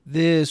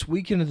This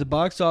weekend at the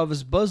box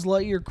office, Buzz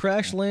Lightyear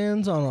crash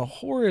lands on a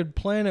horrid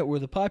planet where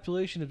the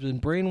population has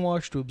been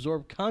brainwashed to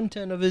absorb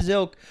content of his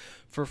ilk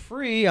for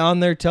free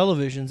on their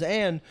televisions.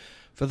 And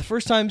for the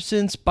first time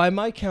since, by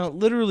my count,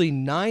 literally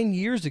 9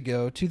 years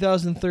ago,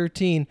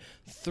 2013,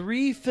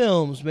 3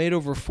 films made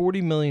over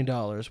 $40 million,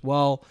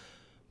 while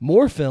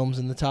more films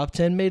in the top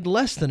 10 made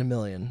less than $1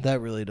 million. That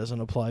really doesn't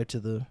apply to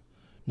the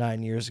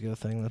 9 years ago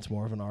thing. That's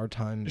more of an our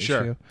time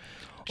issue.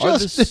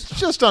 It's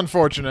just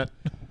unfortunate.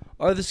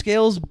 Are the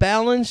scales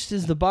balanced?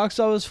 Is the box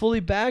office fully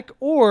back?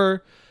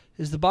 Or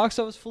is the box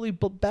office fully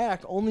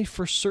back only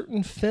for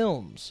certain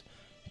films?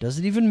 Does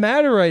it even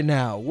matter right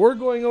now? We're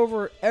going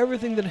over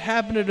everything that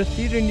happened at a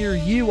theater near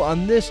you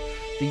on this,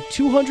 the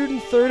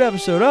 203rd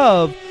episode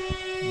of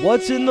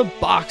What's in the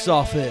Box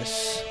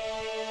Office?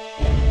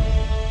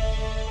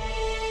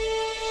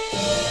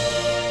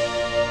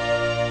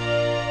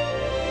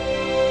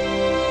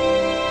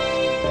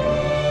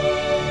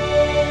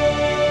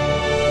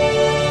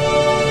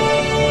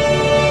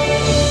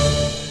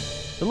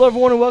 Hello,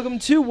 everyone, and welcome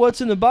to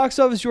What's in the Box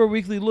Office, your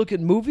weekly look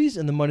at movies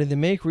and the money they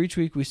make, where each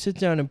week we sit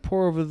down and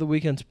pour over the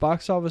weekend's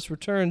box office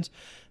returns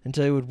and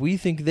tell you what we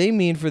think they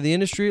mean for the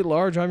industry at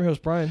large. I'm your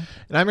host, Brian.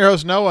 And I'm your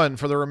host, Noah, and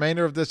for the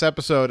remainder of this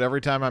episode,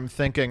 every time I'm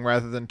thinking,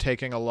 rather than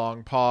taking a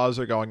long pause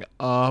or going,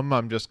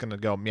 I'm just going to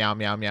go meow,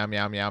 meow, meow,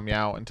 meow, meow,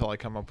 meow until I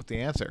come up with the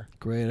answer.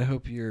 Great. I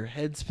hope your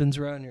head spins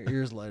around and your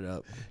ears light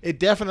up. It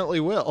definitely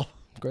will.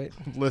 Great.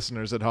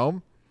 Listeners at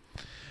home.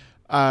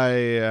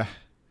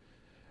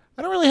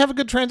 I don't really have a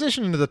good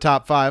transition into the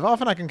top 5.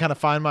 Often I can kind of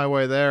find my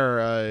way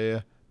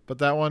there, but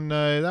that one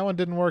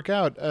didn't work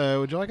out.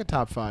 Would you like a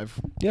top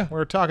 5? Yeah.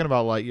 We're talking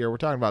about Lightyear. We're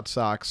talking about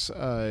socks.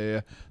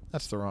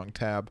 That's the wrong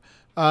tab.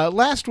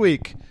 Last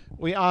week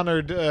we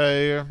honored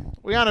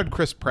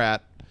Chris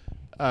Pratt,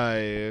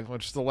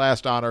 which is the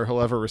last honor he'll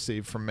ever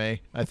receive from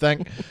me, I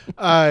think.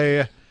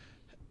 And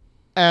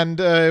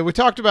we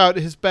talked about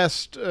his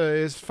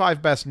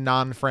 5 best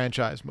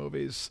non-franchise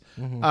movies.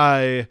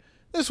 Mm-hmm.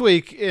 This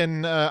week,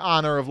 in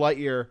honor of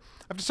Lightyear,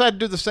 I've decided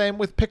to do the same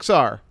with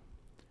Pixar.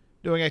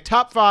 Doing a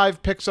top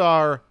 5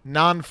 Pixar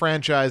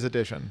non-franchise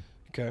edition.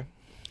 Okay.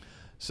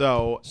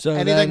 So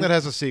anything then, that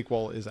has a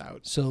sequel is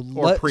out.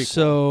 Prequel.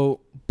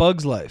 So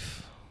Bug's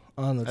Life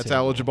on the That's table.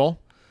 eligible.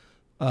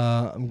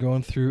 I'm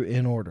going through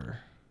in order.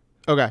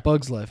 Okay.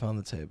 Bug's Life on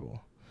the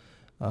table.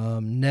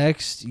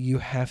 Next, you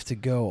have to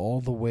go all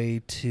the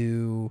way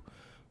to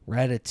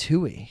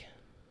Ratatouille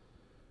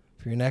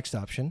for your next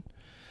option.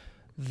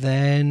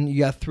 Then you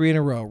got 3 in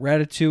a row.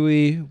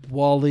 Ratatouille,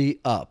 WALL-E,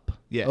 Up.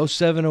 Yeah.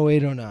 07,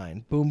 08,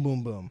 09. Boom,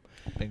 boom, boom.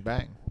 Bing,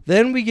 bang.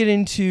 Then we get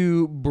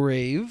into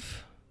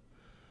Brave.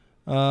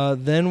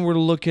 Then we're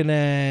looking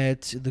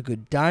at The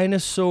Good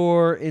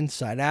Dinosaur,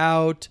 Inside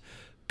Out,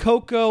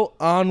 Coco,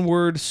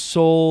 Onward,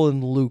 Soul,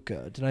 and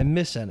Luca. Did I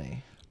miss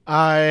any?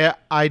 I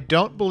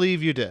don't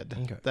believe you did.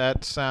 Okay.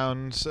 That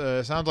sounds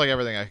like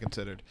everything I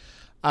considered.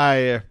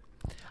 I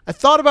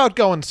thought about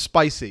going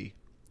spicy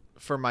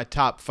for my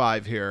top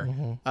 5 here.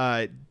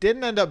 Mm-hmm.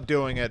 Didn't end up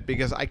doing it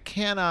because I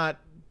cannot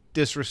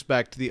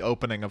disrespect the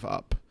opening of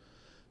Up.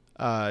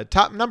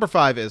 Number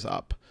 5 is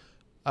Up.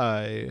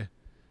 When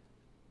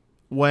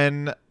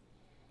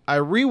I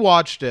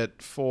rewatched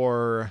it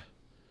for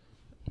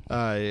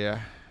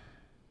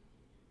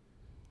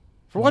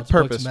what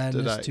purpose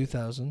Madness did I?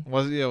 2000.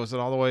 Was it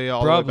all the way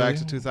back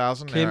to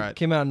 2000?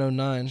 Came out in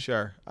 09.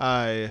 Sure.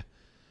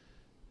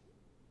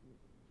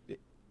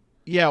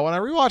 Yeah, when I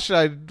rewatched it,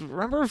 I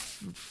remember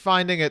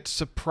finding it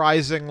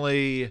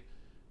surprisingly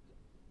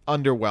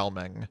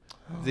underwhelming.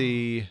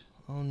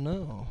 Oh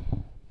no!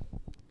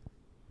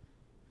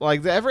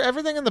 Like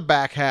everything in the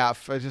back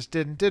half, it just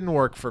didn't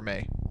work for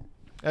me.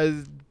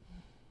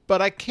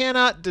 But I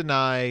cannot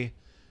deny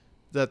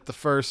that the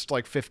first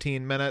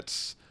 15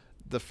 minutes,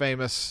 the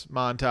famous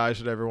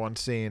montage that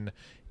everyone's seen,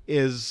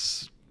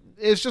 is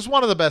just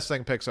one of the best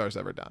things Pixar's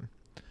ever done.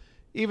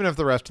 Even if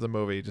the rest of the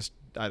movie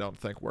I don't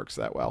think works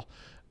that well.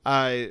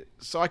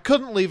 So I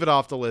couldn't leave it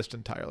off the list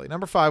entirely.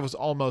 Number 5 was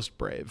Almost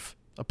Brave.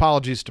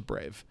 Apologies to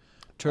Brave.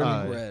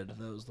 Turning Red.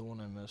 That was the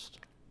one I missed.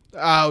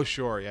 Oh,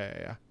 sure.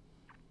 Yeah.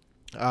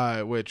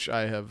 Which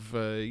I have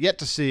yet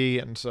to see,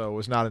 and so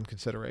was not in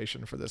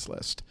consideration for this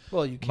list.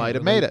 Well, you might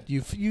have made it.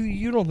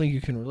 You don't think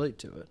you can relate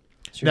to it,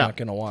 so you're not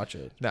going to watch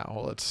it. No,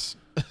 well, it's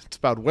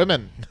about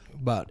women.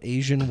 About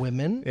Asian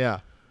women. Yeah.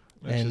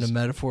 And a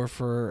metaphor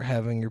for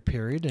having your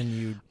period,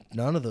 and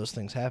none of those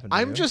things happen to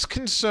you. I'm just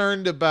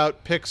concerned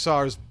about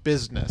Pixar's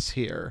business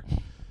here.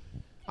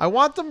 I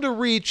want them to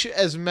reach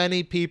as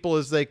many people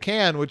as they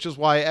can, which is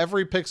why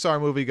every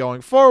Pixar movie going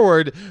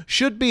forward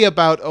should be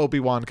about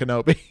Obi-Wan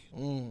Kenobi.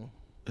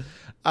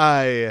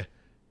 But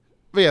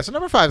yeah, so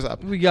number 5's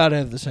Up. We got to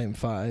have the same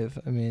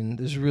 5. I mean,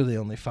 there's really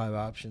only 5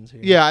 options here.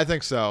 Yeah, I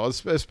think so,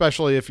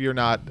 especially if you're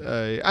not...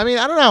 I mean,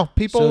 I don't know.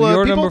 People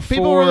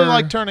people really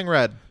like Turning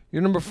Red.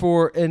 Your number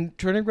 4, and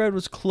Turning Red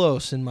was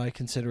close in my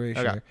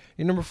consideration. Okay.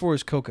 Your number 4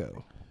 is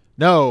Coco.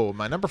 No,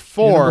 my number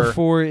 4... Your number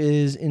 4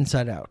 is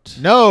Inside Out.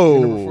 No.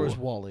 Your number 4 is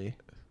WALL-E.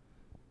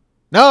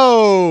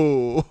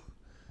 No.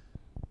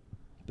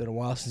 been a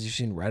while since you've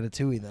seen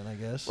Ratatouille, then I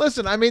guess.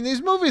 Listen, I mean,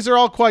 these movies are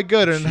all quite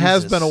good, and it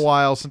has Jesus. been a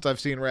while since I've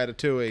seen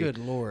Ratatouille. Good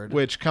Lord.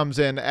 Which comes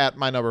in at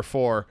my number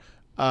 4.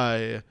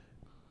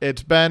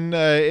 It's been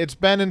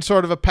in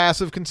sort of a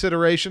passive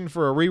consideration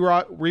for a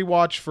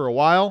rewatch for a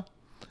while.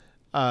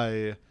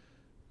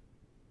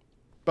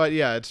 But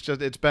yeah,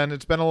 it's been a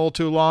little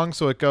too long,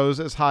 so it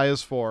goes as high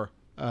as 4.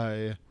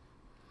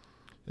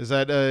 Is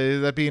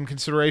that be in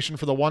consideration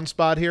for the 1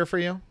 spot here for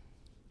you?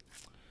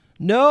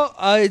 No,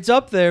 it's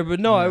up there,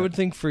 but no, I Yeah. would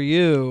think for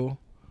you,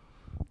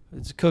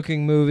 it's a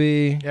cooking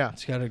movie. Yeah.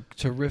 It's got a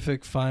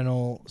terrific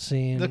final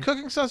scene. The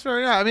cooking stuff's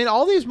very nice. I mean,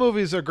 all these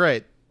movies are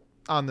great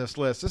on this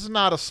list. This is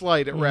not a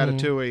slight at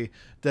Ratatouille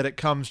that it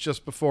comes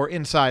just before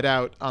Inside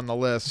Out on the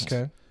list.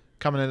 Okay.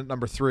 Coming in at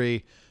number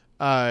 3.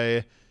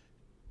 A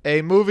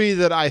movie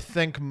that I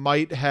think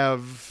might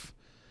have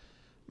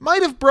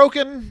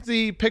broken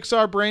the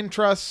Pixar brain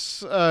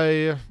trust's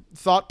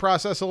thought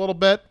process a little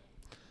bit.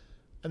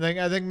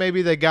 I think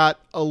maybe they got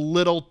a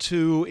little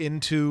too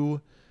into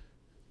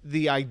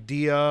the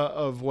idea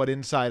of what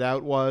Inside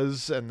Out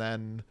was, and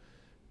then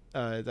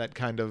that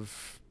kind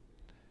of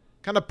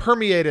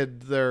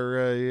permeated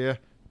their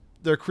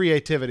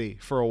creativity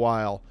for a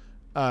while.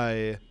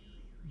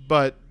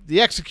 But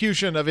the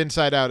execution of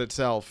Inside Out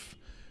itself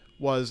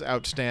was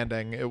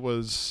outstanding. It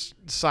was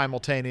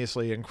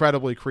simultaneously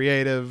incredibly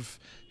creative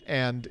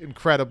and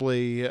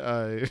incredibly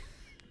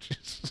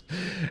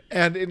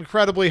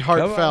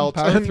heartfelt.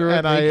 Power through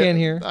it. I can't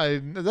hear.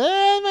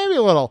 Maybe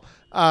a little.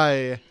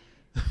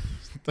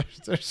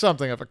 There's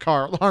something of a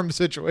car alarm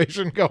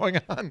situation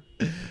going on.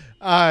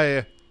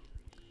 And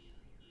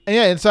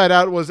yeah, Inside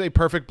Out was a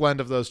perfect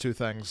blend of those two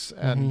things,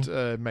 and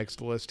makes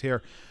the list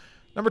here.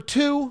 Number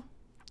 2,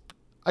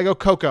 I go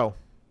Coco.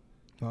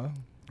 Wow.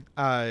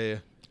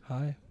 Hi.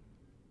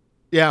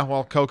 Yeah,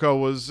 well, Coco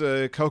was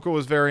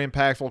very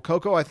impactful.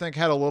 Coco, I think,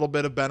 had a little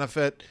bit of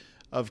benefit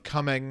of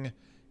coming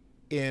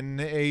in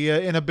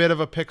a bit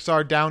of a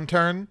Pixar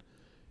downturn,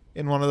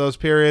 in one of those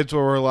periods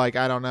where we're like,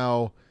 I don't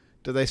know,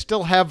 do they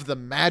still have the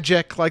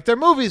magic? Like, their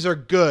movies are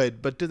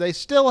good, but do they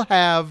still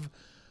have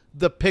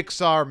the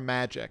Pixar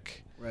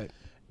magic? Right.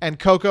 And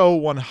Coco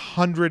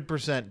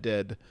 100%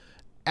 did.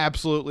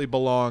 Absolutely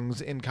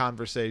belongs in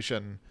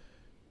conversation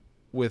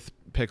with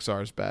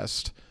Pixar's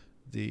best.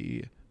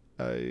 Their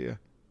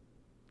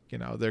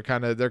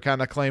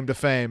kind of claim to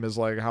fame is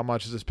like, how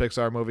much is this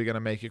Pixar movie going to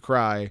make you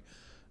cry?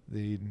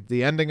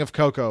 The ending of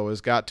Coco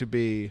has got to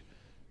be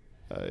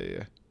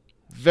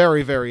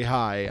very, very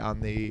high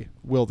on the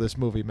will this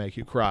movie make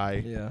you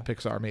cry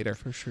Pixar meter.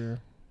 For sure.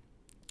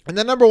 And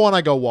then number 1,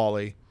 I go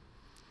WALL-E,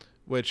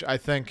 which I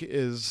think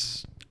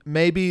is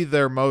maybe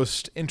their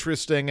most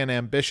interesting and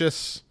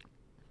ambitious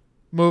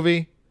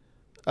movie.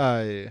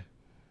 With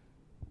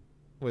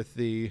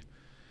the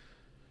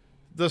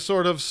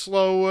sort of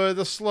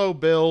slow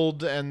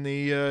build and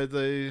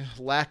the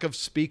lack of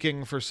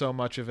speaking for so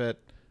much of it.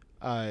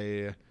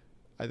 I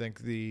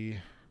think the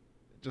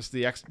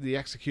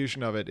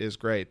execution of it is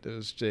great. It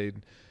was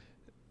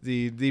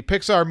the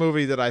Pixar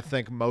movie that I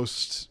think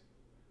most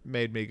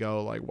made me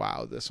go like,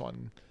 wow, this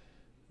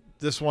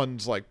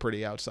one's like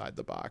pretty outside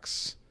the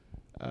box.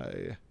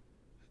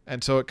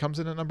 And so it comes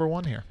in at number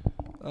 1 here.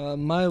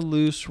 My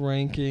loose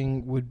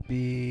ranking would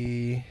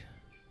be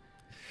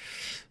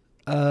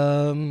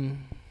oh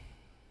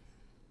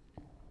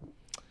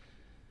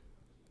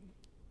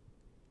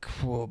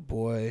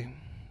boy.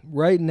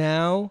 Right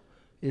now,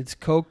 it's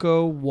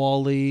Coco,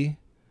 WALL-E,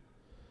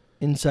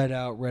 Inside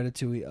Out,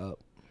 Ratatouille, Up.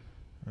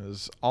 It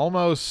was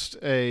almost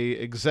a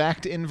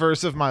exact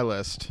inverse of my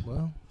list.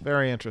 Well,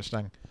 very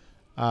interesting.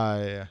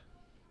 Yeah,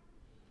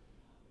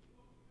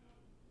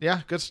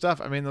 good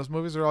stuff. I mean, those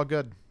movies are all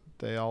good.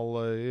 They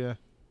all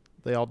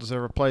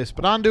deserve a place.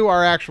 But on to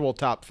our actual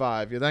top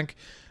 5. You think?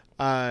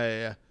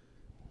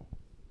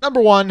 Number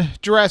 1,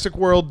 Jurassic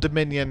World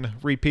Dominion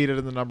repeated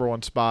in the number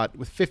 1 spot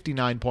with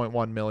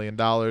 $59.1 million. It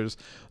was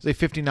a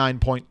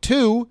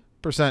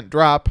 59.2%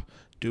 drop.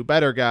 Do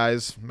better,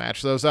 guys.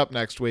 Match those up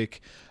next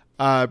week.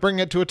 Bringing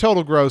it to a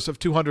total gross of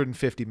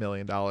 $250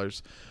 million.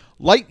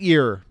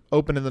 Lightyear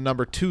opened in the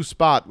number 2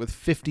 spot with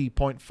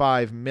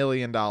 $50.5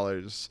 million.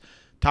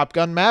 Top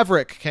Gun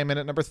Maverick came in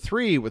at number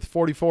 3 with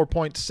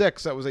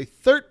 44.6. That was a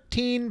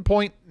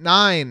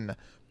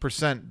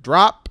 13.9%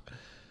 drop.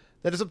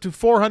 That is up to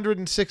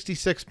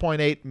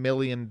 $466.8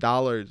 million.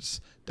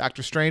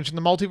 Doctor Strange in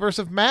the Multiverse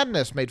of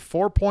Madness made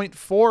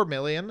 $4.4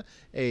 million,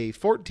 a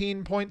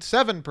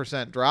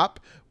 14.7% drop,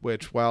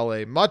 which, while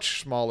a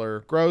much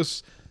smaller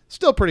gross,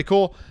 still pretty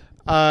cool.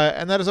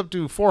 And that is up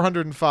to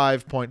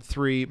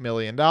 $405.3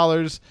 million.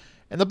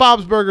 And the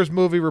Bob's Burgers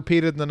movie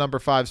repeated in the number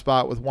 5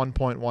 spot with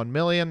 $1.1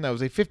 million. That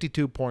was a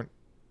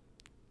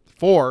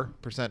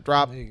 52.4%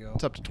 drop. There you go.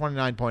 It's up to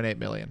 $29.8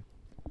 million.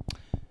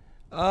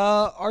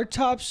 Our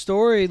top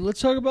story,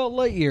 let's talk about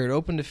Lightyear. It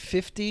opened to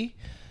 50,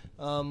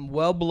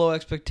 well below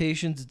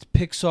expectations. It's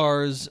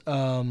Pixar's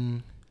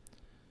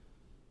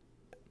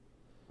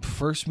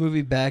first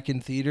movie back in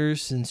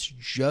theaters since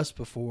just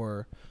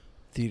before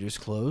theaters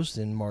closed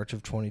in March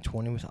of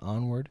 2020 with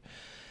Onward.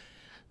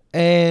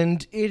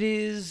 And it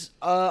is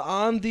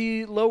on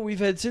the low. We've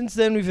had 3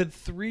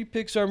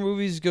 Pixar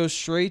movies go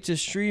straight to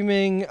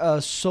streaming.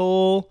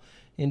 Soul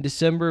in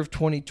December of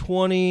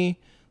 2020.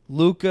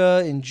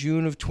 Luca in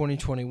June of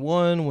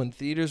 2021 when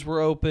theaters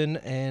were open.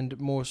 And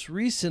most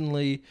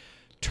recently,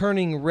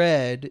 Turning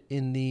Red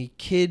in the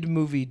kid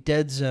movie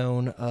Dead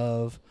Zone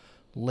of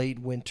late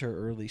winter,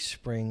 early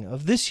spring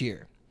of this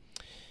year.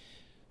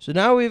 So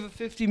now we have a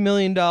 $50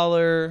 million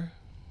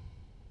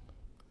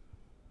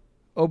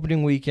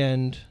opening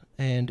weekend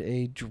and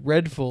a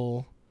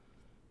dreadful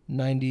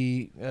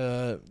 80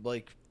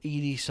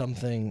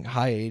 something,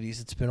 high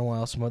 80s. It's been a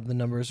while. Some of the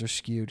numbers are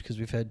skewed because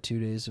we've had 2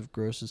 days of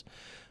grosses.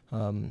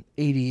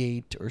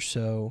 88 or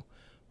so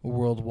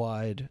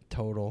worldwide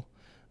total.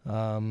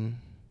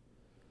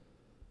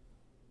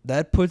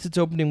 That puts its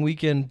opening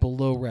weekend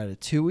below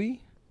Ratatouille.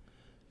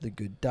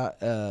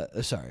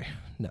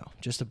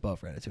 Just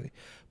above Ratatouille.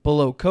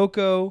 Below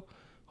Coco,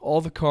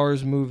 all the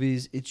Cars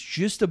movies. It's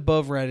just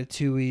above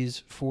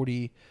Ratatouille's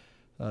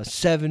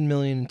 $47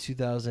 million in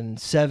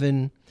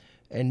 2007,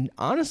 and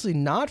honestly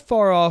not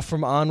far off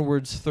from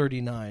Onward's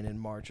 $39 million in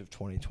March of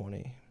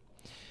 2020.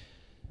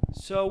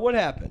 So what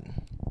happened?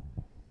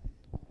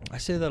 I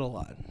say that a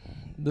lot.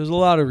 There's a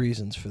lot of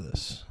reasons for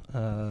this.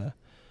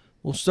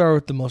 We'll start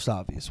with the most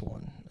obvious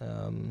one.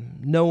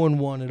 No one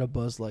wanted a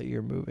Buzz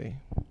Lightyear movie.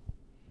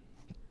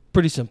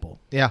 Pretty simple.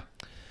 Yeah.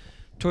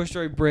 Toy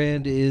Story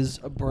brand is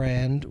a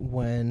brand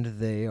when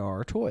they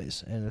are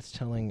toys, and it's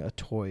telling a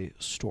toy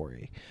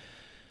story.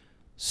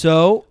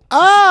 So,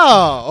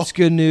 it's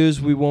good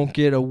news. We won't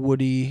get a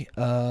Woody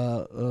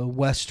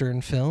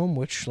Western film,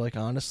 which,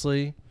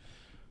 honestly,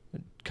 I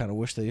kind of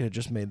wish they had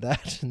just made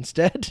that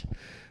instead.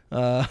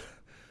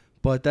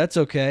 But that's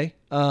okay.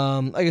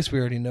 I guess we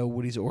already know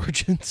Woody's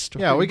origin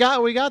story. Yeah, we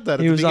got that. At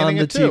he the was on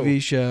the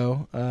TV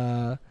show.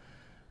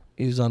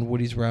 He was on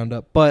Woody's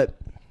Roundup, but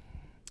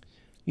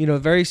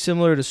very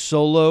similar to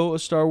Solo, a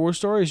Star Wars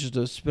story. It's just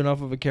a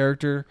spin-off of a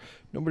character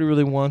nobody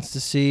really wants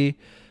to see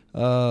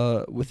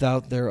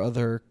without their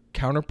other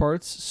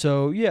counterparts.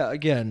 So yeah,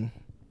 again,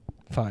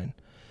 fine.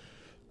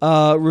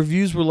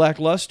 Reviews were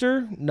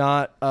lackluster,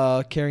 not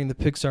carrying the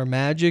Pixar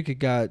magic. It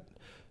got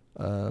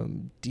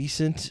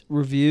decent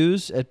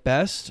reviews at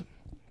best,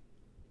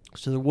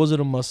 so there wasn't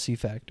a must-see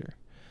factor.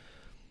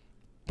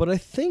 But I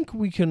think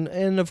we can,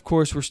 and of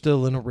course we're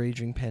still in a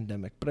raging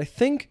pandemic, but I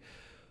think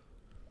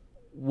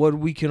what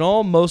we can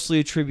all mostly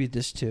attribute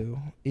this to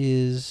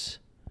is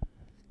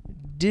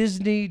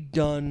Disney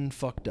done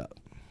fucked up.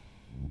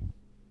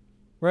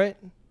 Right?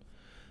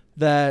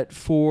 That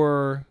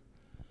for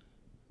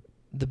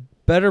the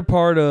better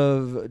part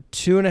of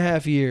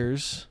 2.5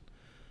 years,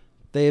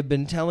 they have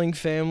been telling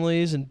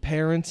families and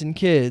parents and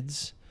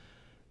kids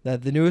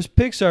that the newest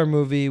Pixar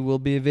movie will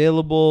be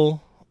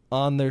available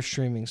on their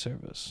streaming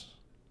service.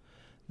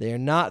 They are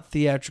not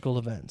theatrical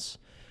events.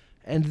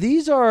 And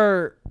these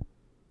are,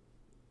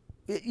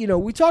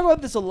 we talk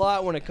about this a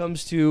lot when it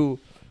comes to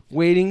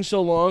waiting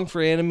so long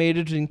for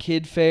animated and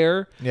kid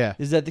fare. Yeah.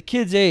 Is that the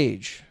kids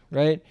age,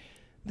 right?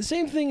 The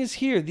same thing is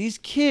here. These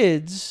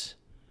kids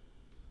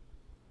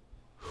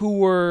who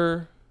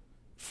were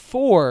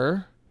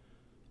 4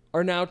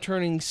 are now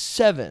turning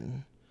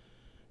 7.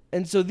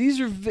 And so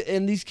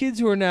these kids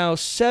who are now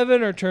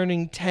 7 are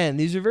turning 10.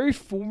 These are very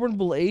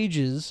formidable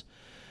ages,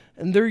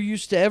 and they're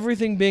used to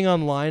everything being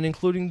online,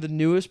 including the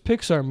newest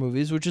Pixar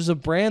movies, which is a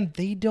brand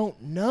they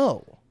don't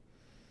know.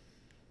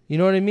 You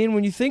know what I mean?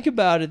 When you think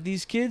about it,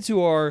 these kids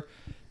who are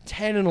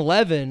 10 and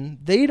 11,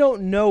 they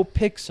don't know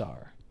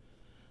Pixar.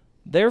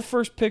 Their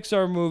first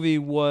Pixar movie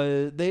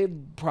they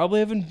probably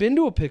haven't been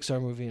to a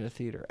Pixar movie in a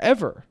theater,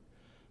 ever.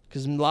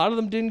 Because a lot of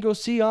them didn't go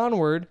see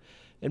Onward.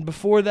 And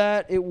before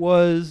that, it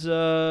was, I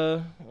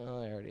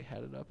already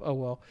had it up.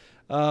 Oh,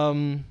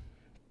 well.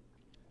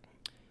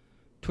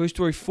 Toy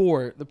Story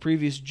 4, the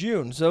previous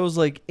June. So that was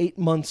 8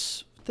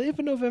 months. Did they have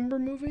a November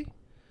movie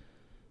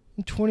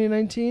in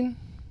 2019?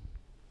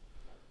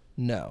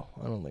 No,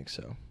 I don't think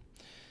so.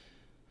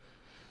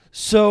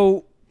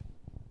 So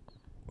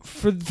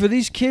for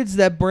these kids,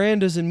 that brand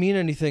doesn't mean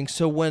anything.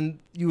 So when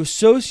you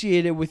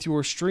associate it with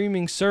your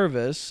streaming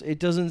service, it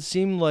doesn't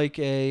seem like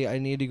I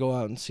need to go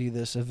out and see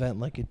this event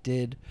like it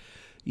did.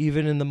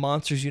 Even in the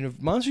Monsters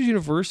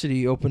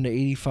University opened to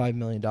 $85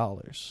 million.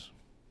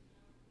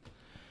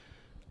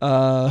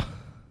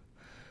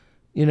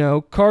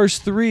 Cars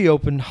 3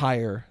 opened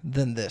higher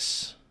than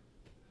this.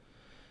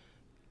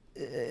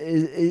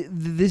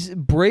 This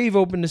Brave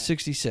opened to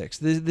 66.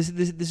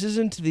 This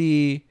isn't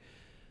the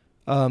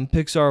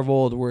Pixar of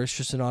old where it's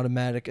just an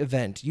automatic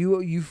event.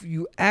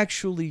 You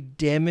actually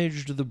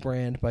damaged the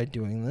brand by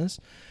doing this,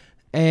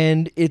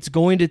 and it's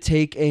going to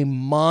take a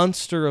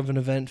monster of an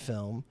event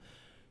film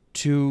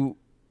to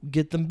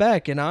get them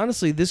back. And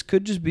honestly, this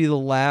could just be the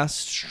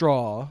last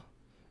straw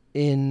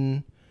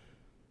in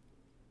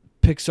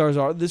Pixar's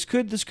art. This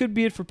could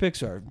be it for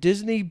Pixar.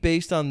 Disney,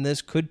 based on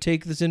this, could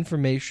take this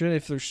information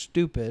if they're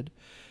stupid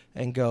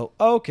and go,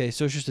 oh, okay,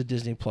 so it's just a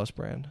Disney Plus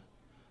brand.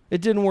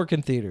 It didn't work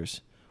in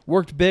theaters.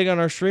 Worked big on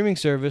our streaming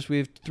service. We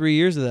have 3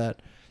 years of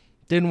that.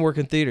 Didn't work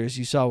in theaters.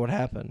 You saw what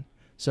happened.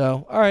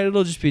 So, all right,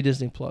 it'll just be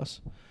Disney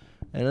Plus.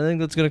 And I think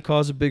that's going to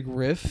cause a big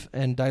riff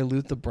and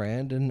dilute the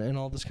brand and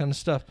all this kind of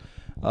stuff.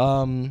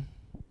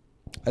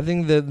 I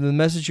think the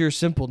message here is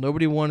simple.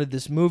 Nobody wanted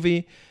this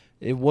movie.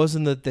 It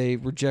wasn't that they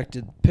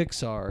rejected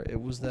Pixar.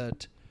 It was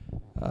that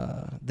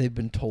they've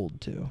been told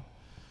to.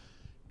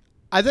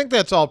 I think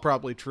that's all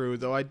probably true,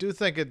 though. I do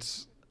think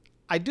it's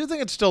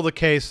still the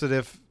case that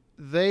if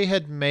they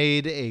had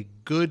made a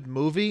good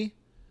movie,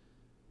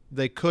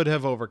 they could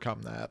have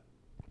overcome that.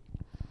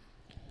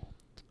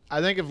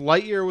 I think if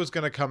Lightyear was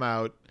going to come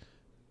out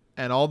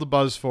and all the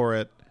buzz for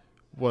it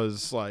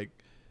was like,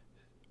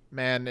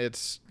 man,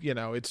 it's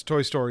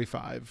Toy Story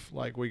 5.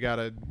 Like, you got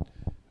to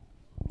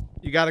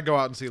go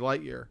out and see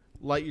Lightyear.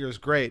 Lightyear's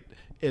great.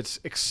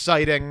 It's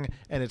exciting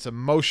and it's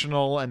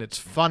emotional and it's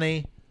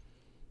funny.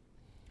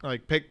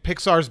 Like,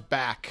 Pixar's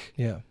back.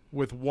 Yeah.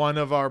 With one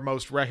of our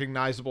most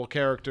recognizable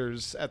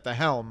characters at the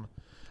helm.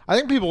 I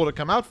think people would have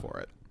come out for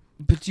it.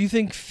 But do you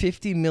think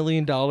 $50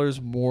 million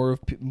more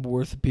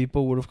worth of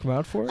people would have come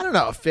out for it? I don't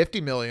know if 50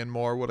 million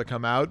more would have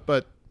come out,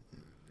 but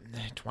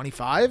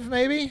 25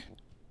 maybe?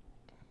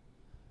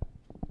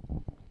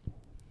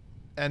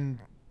 And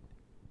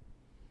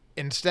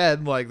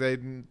instead, like, they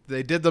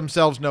did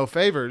themselves no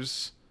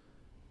favors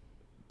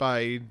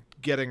by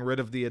getting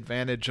rid of the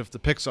advantage of the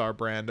Pixar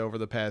brand over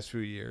the past few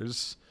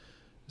years.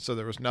 So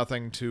there was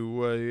nothing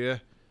to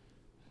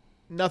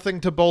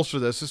bolster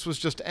this. This was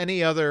just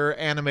any other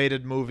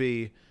animated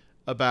movie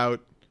about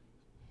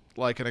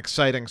like an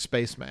exciting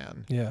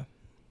spaceman. Yeah.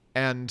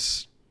 And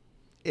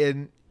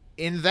in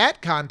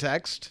that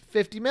context,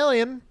 50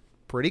 million,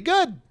 pretty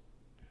good.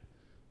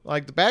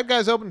 Like, the Bad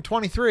Guys opened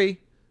 23.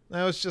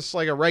 That was just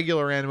like a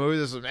regular anime movie.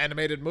 This is an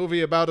animated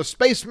movie about a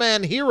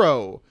spaceman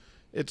hero.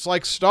 It's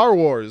like Star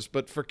Wars,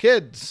 but for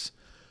kids.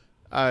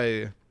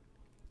 50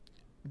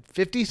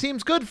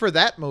 seems good for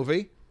that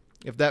movie.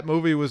 If that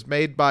movie was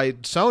made by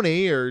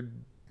Sony or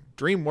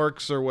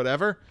DreamWorks or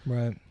whatever.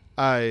 Right.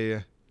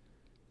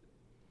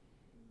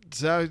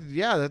 So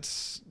yeah,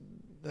 that's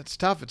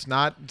tough. It's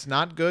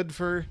not good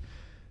for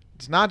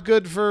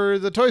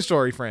the Toy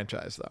Story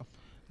franchise, though.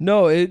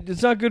 No,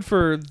 it's not good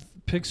for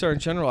Pixar in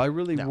general. I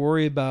really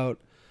worry about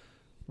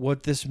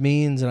what this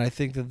means, and I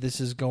think that this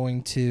is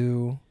going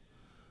to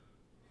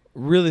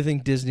really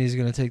think Disney is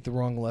going to take the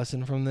wrong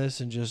lesson from this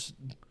and just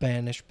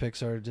banish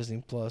Pixar to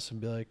Disney Plus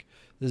and be like,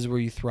 this is where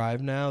you thrive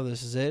now.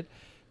 This is it.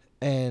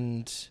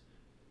 And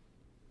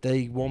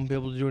they won't be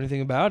able to do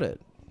anything about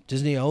it.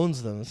 Disney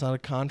owns them. It's not a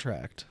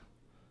contract.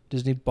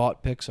 Disney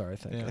bought Pixar, I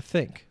think. Yeah. I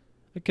think.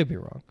 I could be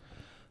wrong.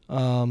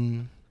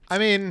 I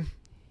mean,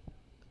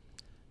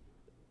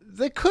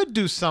 they could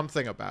do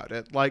something about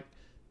it. Like,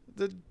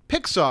 the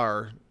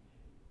Pixar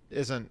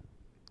isn't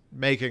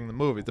making the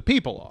movie. The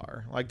people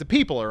are. Like, the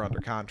people are under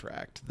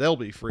contract. They'll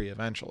be free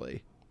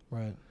eventually.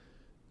 Right.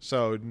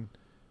 So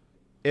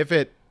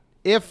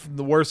if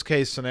the worst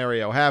case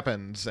scenario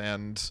happens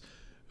and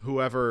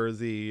whoever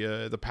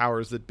the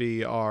powers that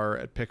be are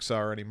at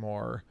Pixar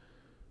anymore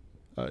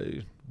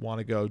want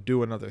to go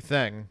do another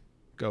thing,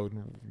 go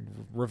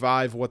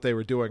revive what they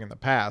were doing in the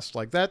past,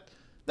 like that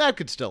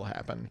could still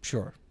happen.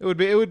 Sure.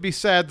 It would be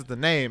sad that the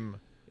name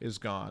is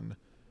gone,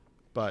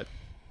 but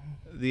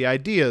the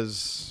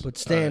ideas. But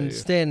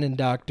Stan and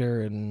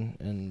Doctor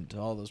and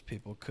all those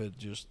people could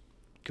just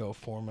go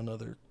form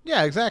another.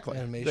 Yeah, exactly.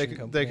 Animation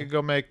company. They could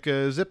go make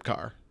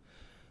Zipcar.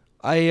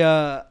 I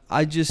love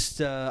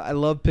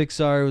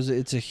Pixar.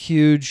 It's a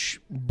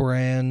huge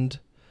brand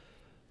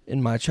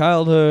in my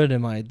childhood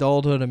and my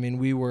adulthood. I mean,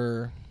 we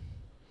were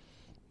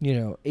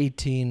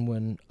 18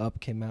 when Up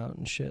came out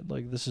and shit.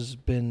 Like, this has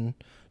been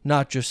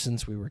not just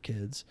since we were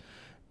kids.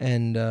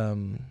 And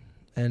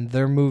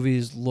their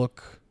movies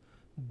look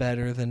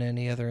better than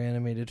any other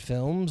animated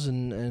films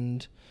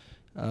and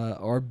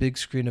are big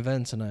screen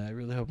events, and I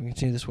really hope we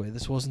continue this way.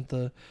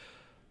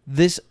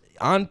 This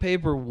on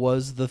paper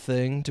was the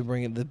thing to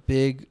bring in the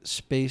big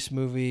space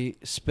movie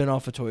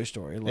spin-off of Toy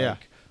Story.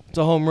 It's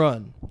a home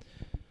run.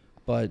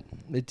 But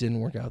it didn't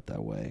work out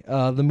that way.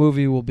 The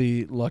movie will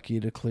be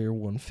lucky to clear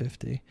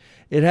 150.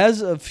 It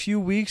has a few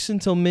weeks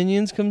until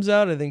Minions comes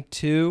out, I think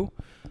 2.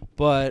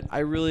 But I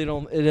really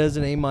don't. It has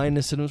an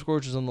A- cinema score,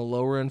 which is on the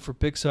lower end for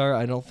Pixar.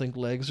 I don't think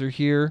legs are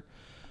here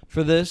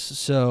for this,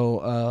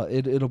 so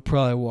it'll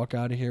probably walk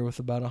out of here with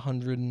about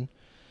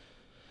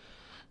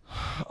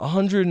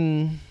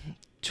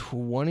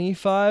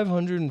 125,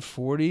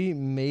 140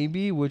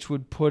 maybe, which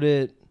would put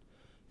it.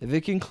 If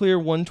it can clear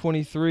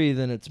 123,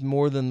 then it's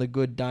more than The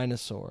Good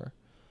Dinosaur.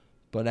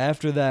 But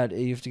after that,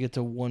 you have to get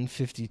to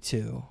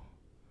 152.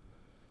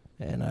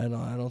 And I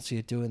don't see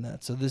it doing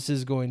that. So this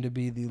is going to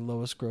be the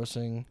lowest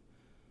grossing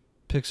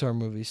Pixar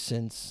movie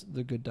since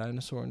The Good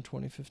Dinosaur in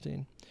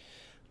 2015.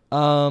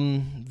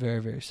 Very,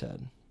 very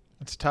sad.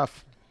 It's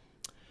tough.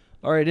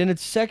 All right, in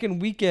its second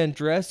weekend,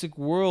 Jurassic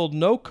World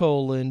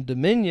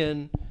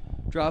Dominion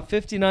dropped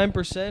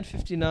 59%.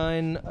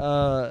 59.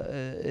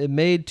 It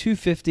made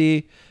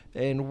 250.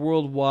 And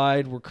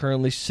worldwide, we're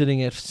currently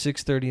sitting at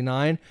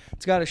 639.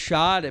 It's got a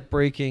shot at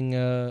breaking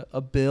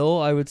a bill,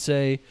 I would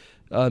say,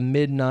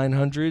 mid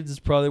 900s is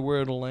probably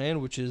where it'll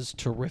land, which is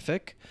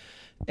terrific.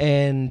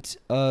 And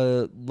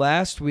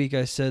last week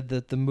I said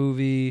that the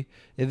movie,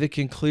 if it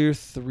can clear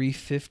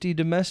 350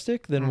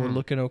 domestic, then we're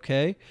looking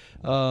okay.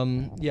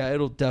 Yeah,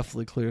 it'll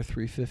definitely clear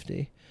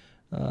 350.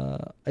 I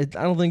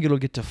don't think it'll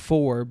get to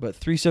 4, but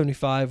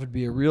 375 would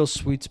be a real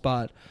sweet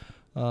spot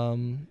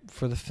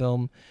for the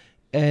film.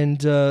 And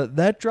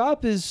that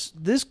drop this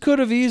could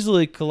have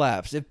easily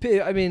collapsed.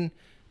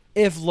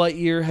 If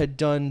Lightyear had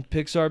done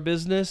Pixar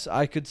business,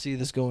 I could see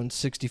this going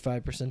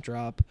 65%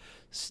 drop,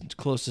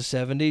 close to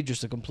 70,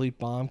 just a complete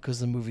bomb because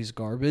the movie's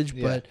garbage.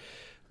 Yeah.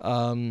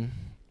 But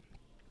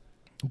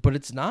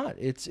it's not.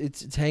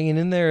 It's hanging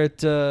in there at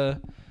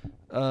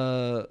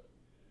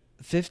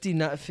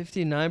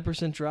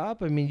 59%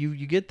 drop. I mean,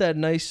 you get that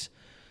nice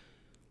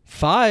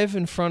 5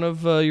 in front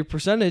of your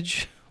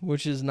percentage,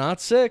 which is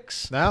not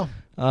 6. No.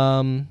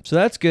 So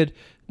that's good.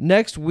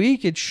 Next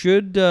week it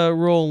should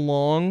roll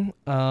along.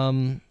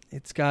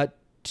 It's got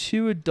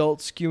 2 adult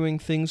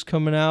skewing things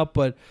coming out,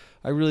 but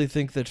I really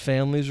think that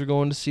families are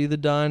going to see the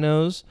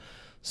Dinos.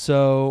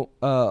 So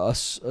a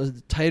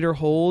tighter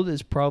hold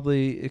is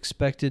probably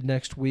expected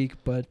next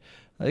week, but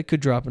it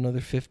could drop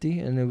another 50,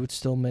 and it would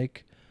still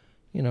make,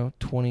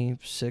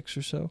 26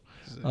 or so.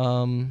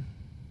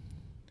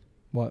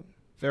 What?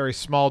 Very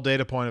small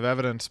data point of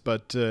evidence,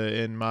 but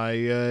in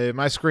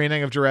my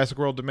screening of Jurassic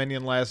World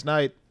Dominion last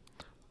night,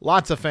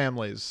 lots of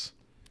families,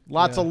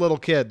 lots of little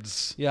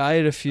kids. Yeah, I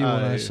had a few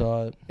when I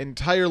saw it.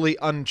 Entirely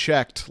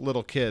unchecked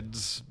little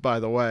kids, by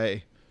the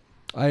way.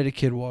 I had a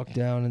kid walk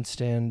down and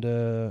stand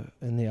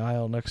in the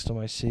aisle next to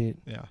my seat.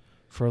 Yeah,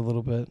 for a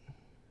little bit.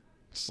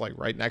 It's like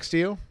right next to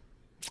you.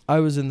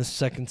 I was in the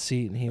second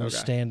seat, and he was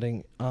Okay.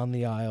 standing on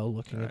the aisle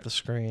looking at the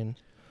screen.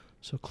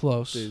 So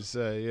close.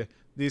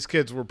 These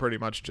kids were pretty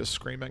much just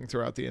screaming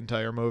throughout the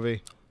entire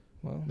movie.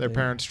 Well, Their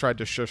parents tried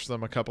to shush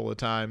them a couple of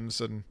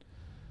times, and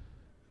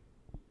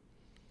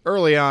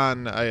early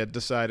on, I had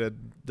decided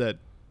that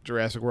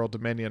Jurassic World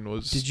Dominion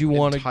was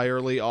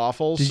entirely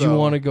awful. Did you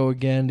want to go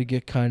again to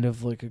get kind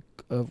of like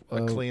a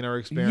cleaner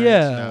experience?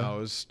 Yeah. No, it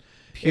was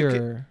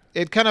pure.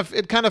 It kind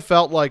of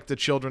felt like the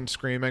children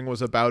screaming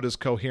was about as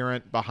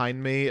coherent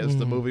behind me as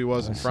the movie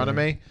was in front of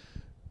me.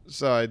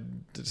 So I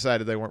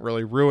decided they weren't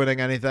really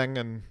ruining anything,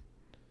 and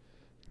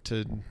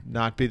to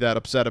not be that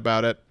upset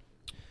about it.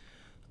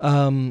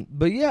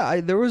 But yeah,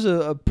 there was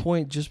a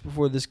point just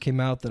before this came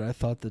out that I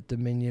thought that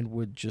Dominion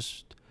would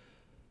just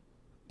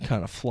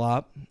kind of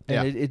flop,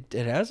 and it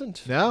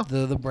hasn't. No,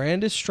 the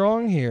brand is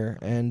strong here,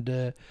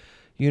 and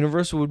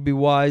Universal would be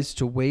wise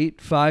to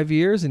wait 5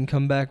 years and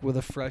come back with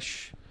a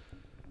fresh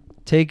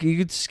take. You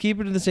could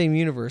keep it in the same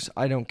universe,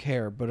 I don't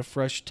care, but a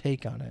fresh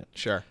take on it,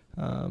 sure,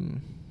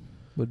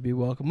 would be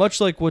welcome. Much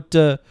like what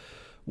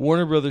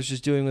Warner Brothers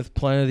is doing with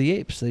Planet of the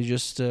Apes. They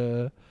just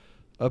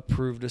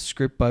approved a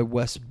script by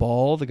Wes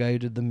Ball, the guy who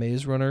did the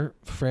Maze Runner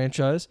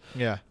franchise.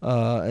 Yeah.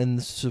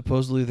 And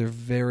supposedly they're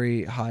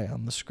very high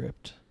on the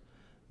script.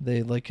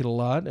 They like it a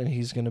lot, and I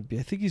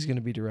think he's going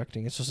to be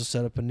directing. It's just to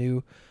set up a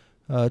new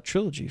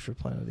trilogy for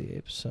Planet of the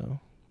Apes. So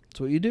that's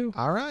what you do.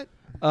 All right.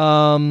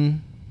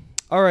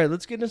 All right,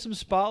 let's get into some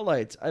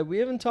spotlights. We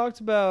haven't talked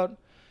about...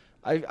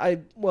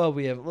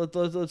 we have.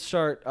 Let's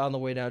start on the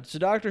way down. So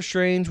Doctor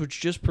Strange,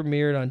 which just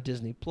premiered on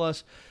Disney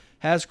Plus,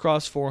 has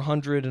crossed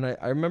 400, and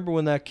I remember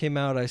when that came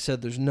out, I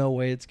said there's no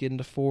way it's getting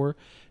to 4,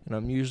 and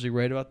I'm usually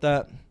right about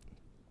that.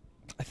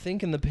 I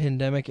think in the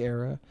pandemic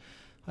era,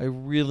 I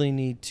really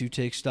need to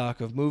take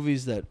stock of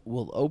movies that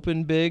will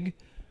open big,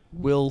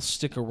 will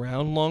stick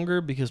around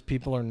longer because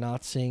people are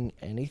not seeing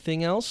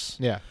anything else.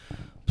 Yeah.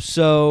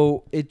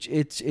 So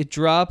it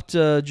dropped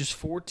just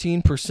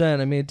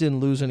 14%. I mean, it didn't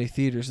lose any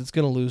theaters. It's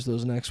going to lose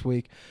those next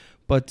week.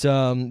 But,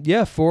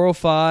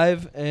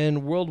 405.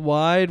 And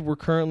worldwide, we're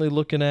currently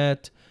looking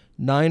at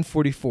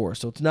 944.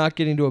 So it's not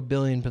getting to $1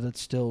 billion, but it's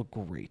still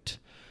great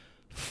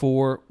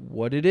for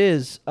what it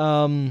is.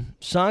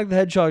 Sonic the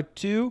Hedgehog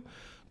 2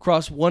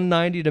 crossed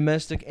 190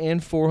 domestic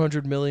and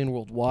 400 million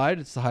worldwide.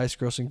 It's the highest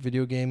grossing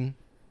video game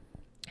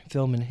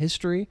film in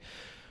history,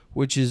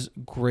 which is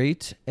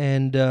great.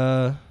 And...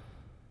 second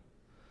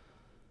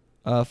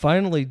to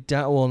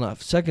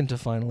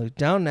finally,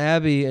 Downton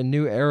Abbey, A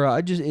New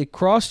Era. It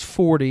crossed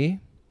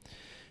 40,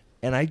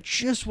 and I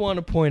just want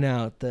to point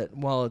out that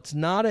while it's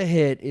not a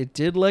hit, it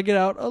did leg it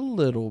out a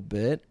little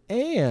bit,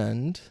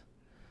 and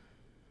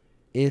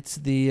it's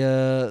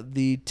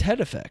the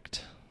Ted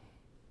effect,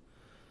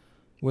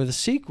 where the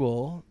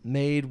sequel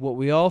made what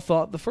we all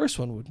thought the first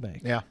one would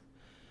make. Yeah.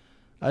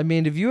 I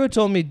mean, if you had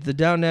told me the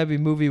Downton Abbey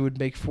movie would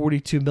make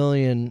 $42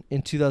 million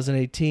in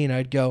 2018,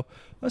 I'd go,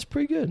 that's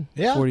pretty good.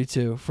 Yeah.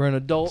 42 for an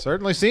adult.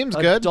 Certainly seems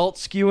good. Adult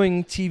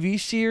skewing TV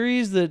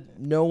series that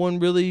no one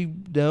really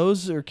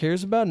knows or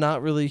cares about.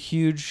 Not really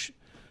huge,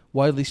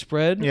 widely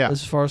spread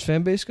as far as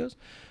fan base goes.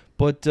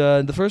 But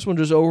the first one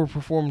just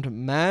overperformed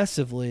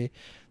massively.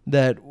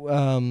 That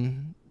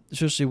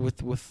especially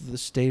with the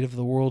state of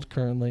the world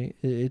currently,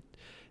 it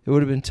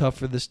would have been tough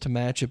for this to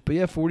match it. But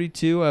yeah,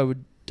 42 I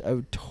would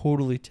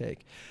totally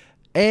take.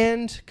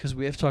 And because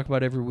we have to talk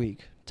about every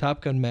week,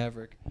 Top Gun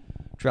Maverick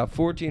dropped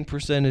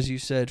 14%, as you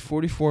said,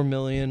 44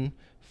 million,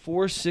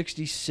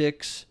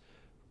 466.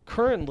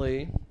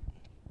 Currently,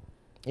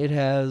 it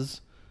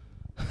has,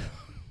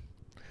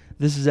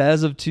 this is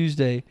as of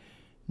Tuesday,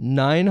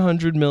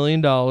 $900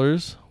 million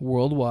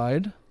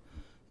worldwide.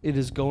 It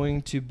is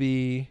going to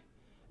be,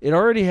 it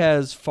already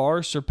has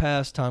far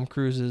surpassed Tom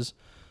Cruise's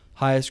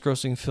highest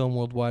grossing film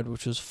worldwide,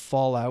 which was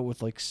Fallout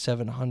with like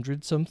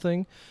 700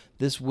 something.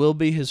 This will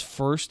be his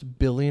first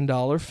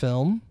billion-dollar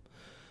film.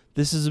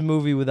 This is a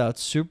movie without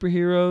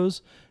superheroes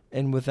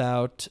and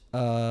without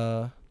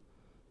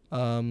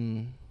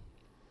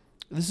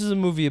this is a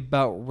movie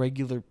about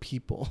regular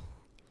people,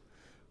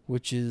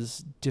 which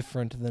is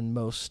different than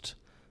most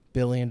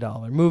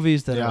billion-dollar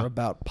movies that are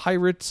about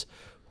pirates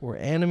or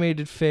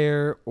animated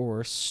fare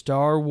or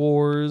Star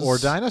Wars Or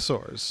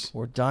dinosaurs.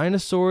 or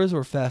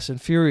Fast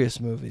and Furious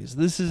movies.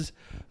 This is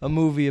a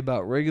movie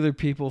about regular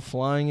people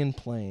flying in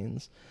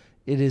planes.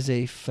 It is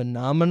a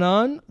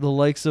phenomenon, the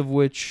likes of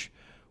which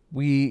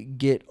we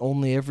get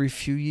only every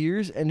few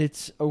years, and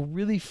it's a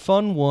really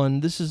fun one.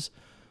 This is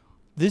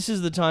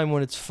the time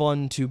when it's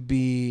fun to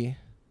be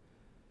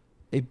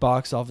a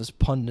box office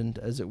pundit,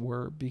 as it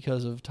were,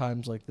 because of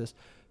times like this.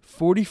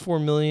 44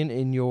 million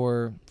in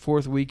your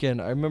fourth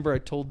weekend. I remember I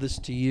told this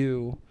to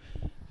you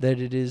that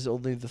it is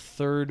only the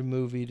third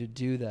movie to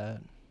do that.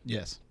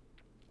 Yes.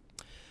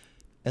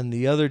 And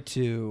the other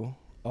two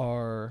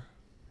are,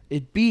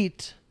 it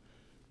beat,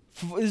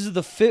 this is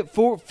the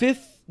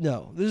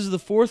this is the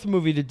fourth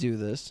movie to do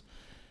this.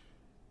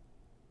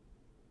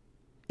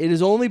 It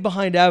is only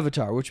behind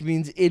Avatar, which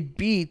means it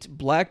beat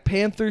Black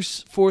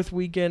Panther's fourth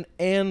weekend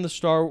and the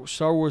Star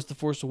Wars The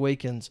Force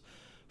Awakens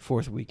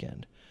fourth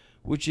weekend,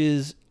 which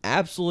is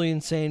absolutely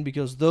insane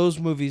because those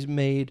movies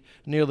made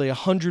nearly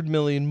 100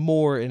 million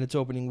more in its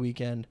opening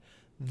weekend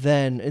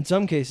than, in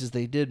some cases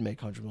they did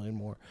make 100 million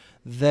more,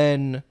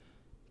 than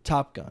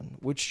Top Gun,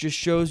 which just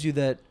shows you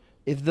that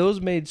if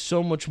those made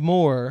so much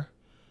more,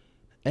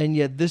 and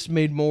yet this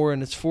made more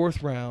in its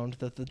fourth round,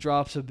 that the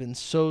drops have been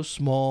so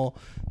small.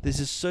 This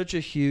is such a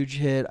huge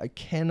hit.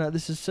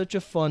 This is such a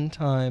fun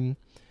time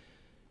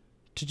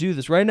to do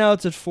this. Right now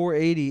it's at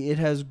 480. It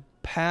has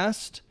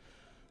passed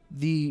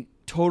the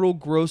total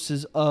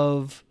grosses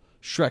of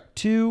Shrek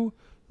 2,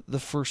 the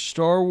first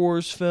Star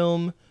Wars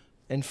film,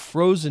 and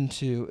Frozen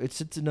 2. It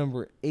sits at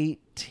number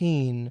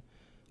 18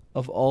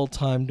 of all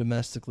time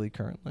domestically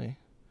currently.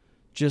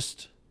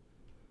 Just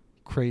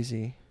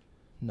crazy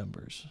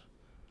numbers.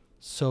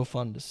 So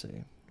fun to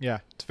see. Yeah,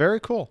 it's very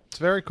cool. It's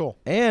very cool.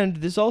 And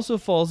this also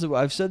falls,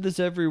 I've said this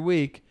every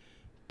week,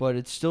 but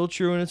it's still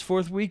true in its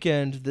fourth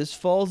weekend. This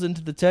falls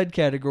into the TED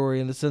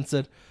category in the sense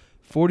that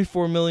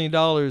 $44 million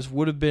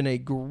would have been a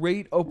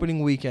great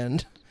opening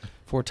weekend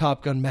for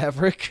Top Gun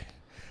Maverick.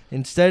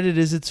 Instead, it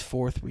is its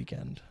fourth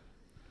weekend.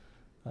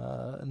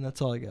 And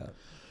that's all I got.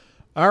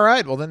 All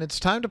right, well then it's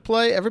time to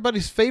play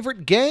everybody's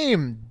favorite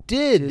game.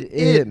 Did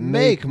it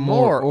make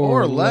more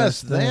or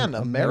less than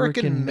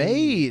American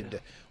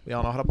Made? We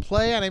all know how to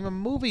play. I name a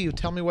movie. You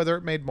tell me whether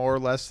it made more or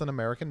less than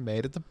American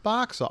Made at the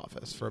box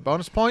office. For a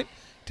bonus point,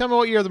 tell me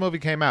what year the movie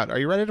came out. Are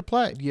you ready to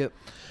play? Yep.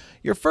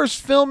 Your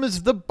first film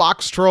is The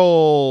Box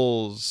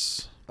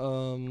Trolls.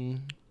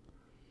 More.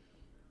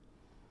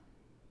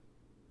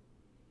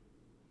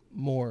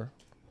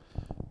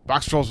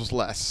 Box Trolls was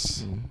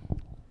less.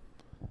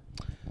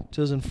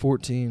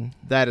 2014.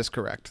 That is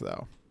correct,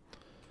 though.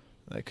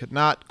 They could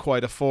not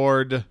quite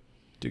afford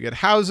to get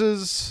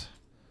houses.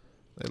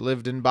 They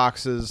lived in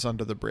boxes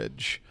under the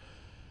bridge.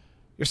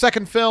 Your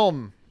second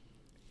film,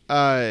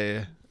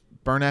 Burn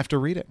After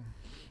Reading.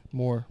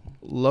 More.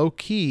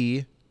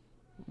 Low-key,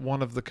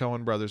 one of the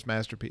Coen brothers'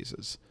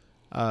 masterpieces.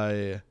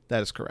 That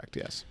is correct,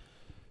 yes.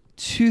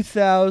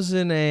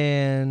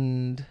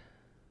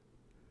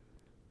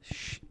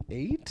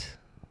 2008?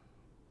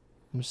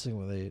 I'm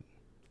sticking with 8.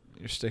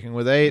 You're sticking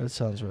with 8. That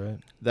sounds right.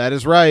 That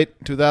is right.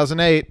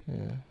 2008. Yeah.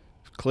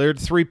 Cleared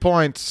 3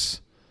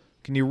 points.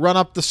 Can you run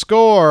up the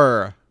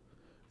score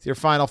with your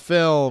final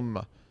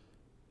film?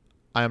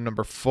 I am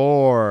number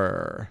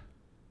 4.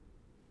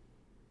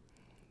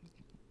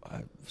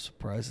 I'm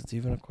surprised it's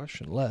even a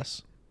question.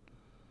 Less.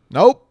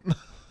 Nope.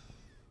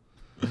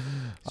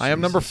 I am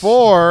number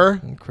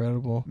 4.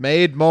 Incredible.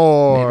 Made Made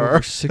more. over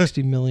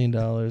 $60 million.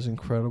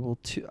 Incredible.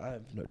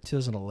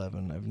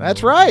 2011.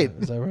 That's right.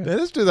 Is that right? It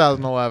is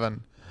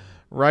 2011.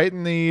 Right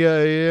in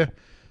the,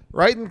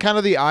 right in kind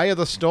of the eye of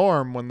the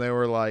storm when they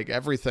were like,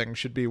 everything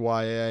should be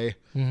YA.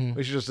 Mm-hmm.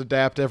 We should just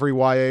adapt every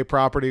YA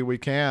property we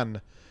can.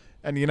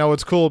 And you know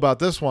what's cool about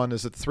this one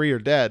is that 3 are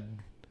dead.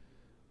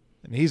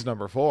 And he's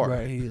number 4.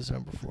 Right, he is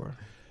number 4.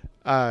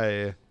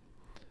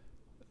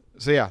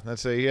 So yeah,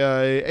 that's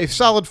a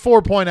solid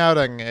 4-point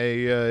outing,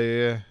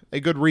 a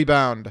good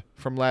rebound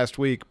from last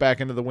week, back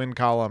into the win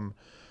column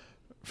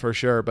for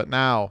sure. But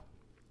now,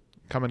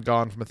 come and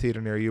gone from a theater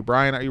near you.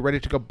 Brian, are you ready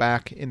to go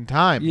back in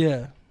time?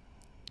 Yeah.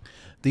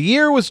 The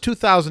year was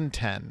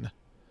 2010.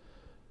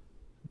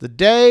 The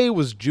day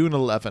was June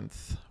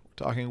 11th. We're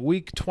talking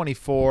week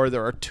 24.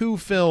 There are 2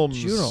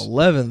 films June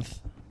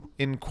 11th.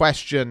 in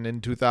question in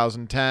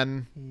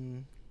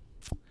 2010.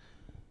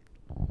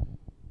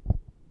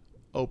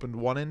 Opened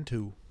 1 and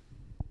 2.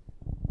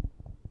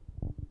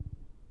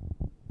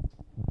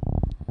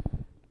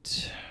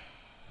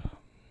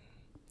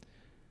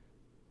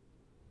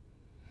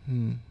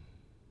 Meow,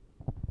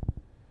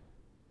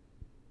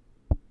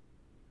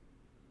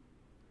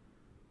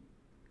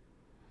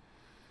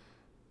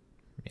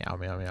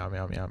 meow, meow,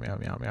 meow, meow, meow,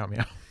 meow, meow,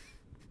 meow.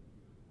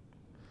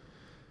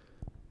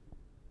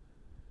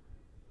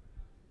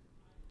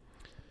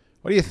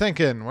 What are you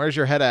thinking? Where's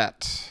your head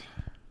at?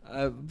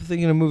 I'm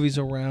thinking of movies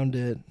around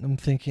it. I'm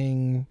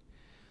thinking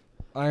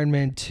Iron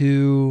Man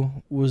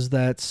 2 was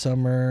that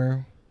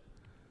summer.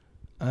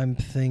 I'm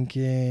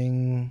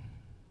thinking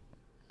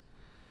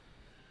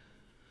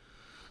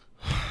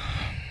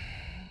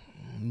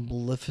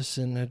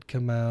Maleficent had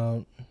come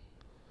out.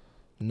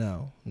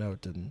 No,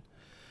 it didn't.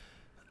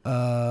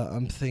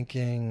 I'm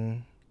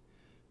thinking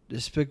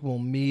Despicable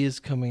Me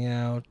is coming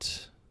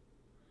out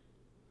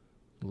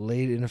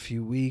late in a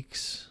few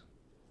weeks.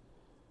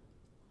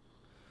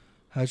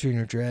 How to Train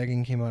Your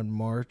Dragon came out in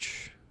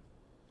March.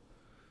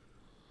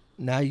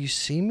 Now You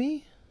See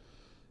Me?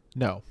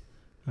 No.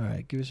 All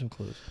right, give me some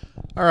clues.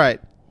 All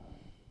right.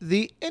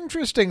 The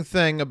interesting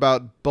thing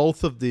about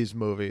both of these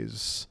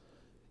movies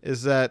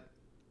is that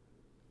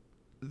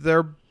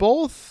they're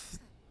both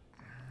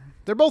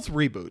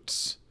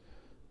reboots.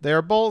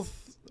 They're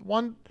both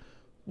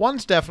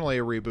one's definitely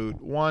a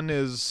reboot. One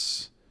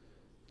is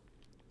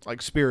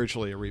like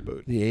spiritually a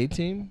reboot. The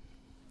A-Team?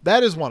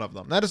 That is one of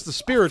them. That is the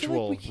spiritual I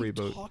feel like we keep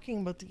reboot.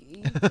 talking about the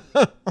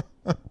A-Team.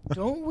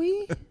 Don't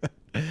we?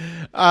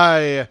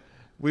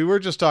 We were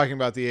just talking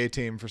about the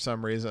A-Team for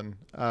some reason.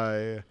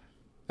 And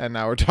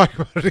now we're talking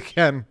about it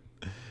again.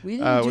 We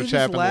didn't do which this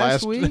happened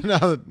last week?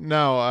 No,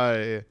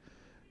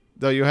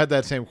 though you had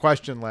that same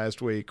question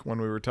last week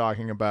when we were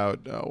talking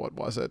about what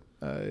was it?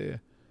 I don't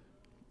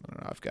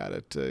know. I've got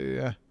it.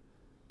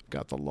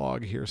 Got the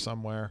log here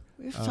somewhere.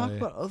 We have to talk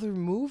about other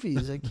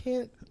movies. I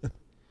can't.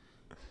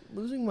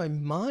 Losing my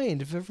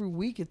mind if every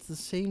week it's the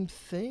same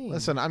thing.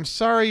 Listen, I'm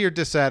sorry you're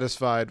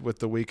dissatisfied with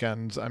the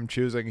weekends I'm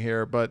choosing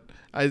here, but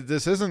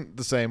this isn't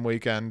the same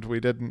weekend.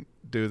 We didn't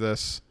do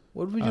this.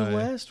 What did we do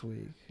last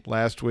week?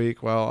 Last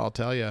week, well, I'll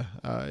tell you.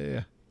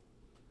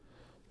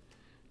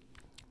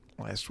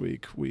 Last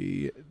week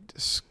we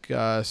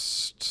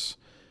discussed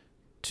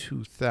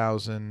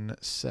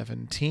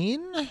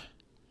 2017,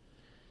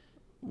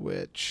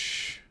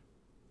 which...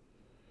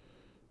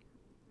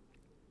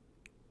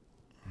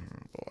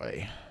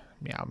 boy...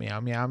 Meow, meow,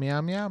 meow, meow,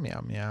 meow,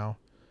 meow, meow.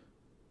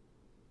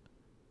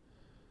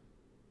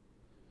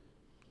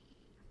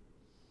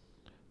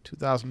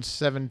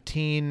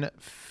 2017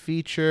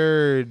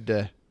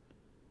 featured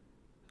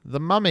The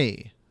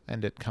Mummy,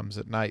 and It Comes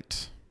at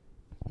Night.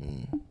 I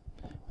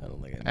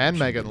don't think I and mentioned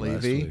Megan it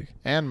last Levy, week.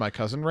 and My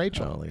Cousin I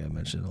Rachel. don't think I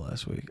mentioned it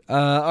last week.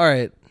 All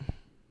right.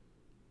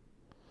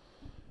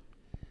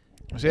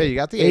 So yeah, you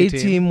got the A-Team.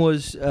 A-Team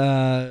was,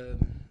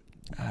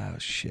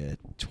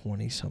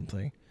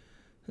 20-something.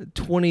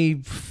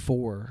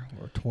 24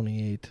 or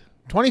 28.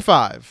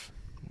 25.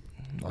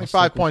 I'll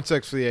stick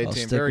 25.6 for the I'll A-Team.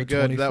 stick Very with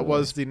good. 24. That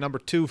was the number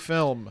 2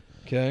 film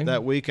Okay.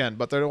 that weekend.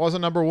 But there was a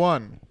number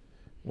 1,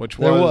 which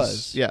There was...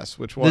 was. Yes,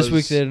 which was... This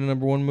week they had a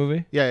number 1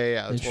 movie?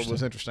 Yeah. That's what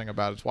was Interesting. interesting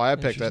about it. It's why I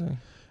picked it.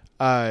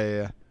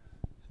 Interesting.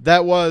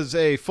 That was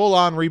a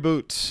full-on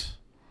reboot.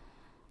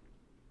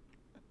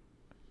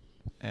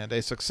 And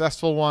a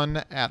successful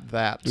one at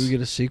that. Did we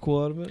get a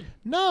sequel out of it?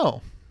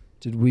 No.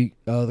 Did we?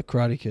 Oh, The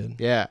Karate Kid.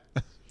 Yeah.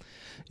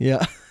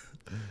 Yeah.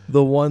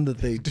 The one that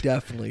they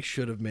definitely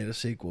should have made a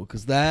sequel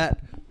because that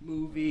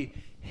movie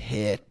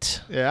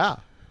hit. Yeah.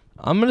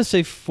 I'm going to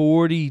say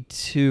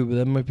 42, but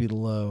that might be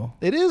low.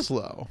 It is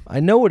low. I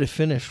know what it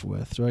finished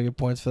with. Do I get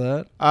points for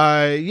that?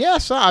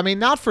 Yes. I mean,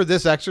 not for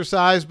this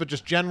exercise, but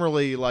just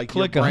generally, like,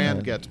 Click your on brand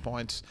it. gets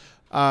points.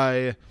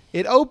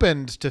 It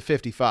opened to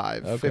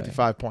 55. Okay.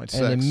 55.6.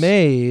 And it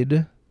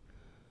made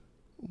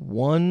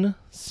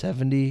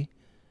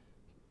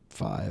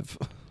 175.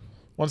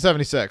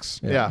 176.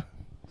 Yeah.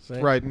 See?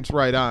 Right. It's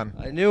right on.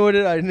 I knew what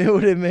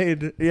it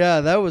made.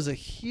 Yeah, that was a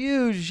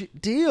huge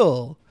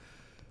deal.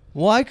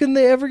 Why couldn't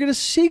they ever get a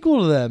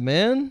sequel to that,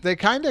 man? They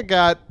kind of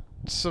got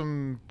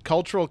some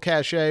cultural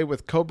cachet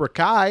with Cobra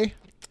Kai.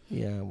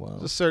 Yeah, well,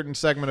 There's a certain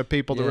segment of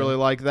people that Yeah. really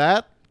like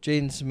that.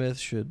 Jaden Smith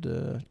should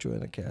join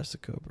the cast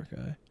of Cobra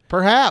Kai.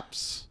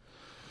 Perhaps.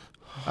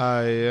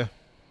 Yeah,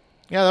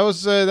 that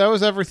was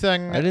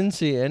everything. I didn't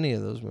see any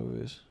of those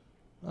movies.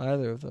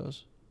 Either of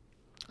those.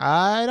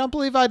 I don't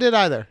believe I did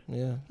either.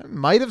 Yeah. I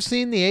might have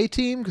seen the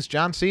A-Team because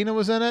John Cena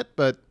was in it,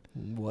 but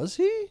Was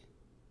he?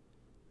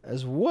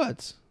 As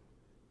what?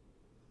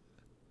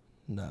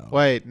 No.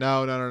 wait,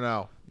 no.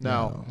 No.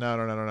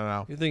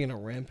 You're thinking of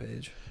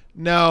Rampage.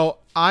 No,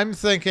 I'm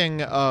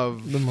thinking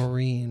of The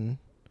Marine.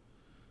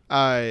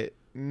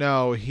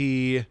 no,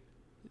 he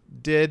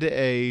did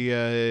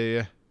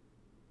a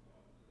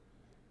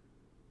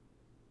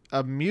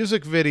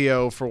music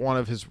video for one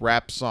of his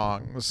rap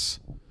songs.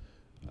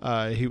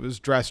 He was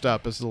dressed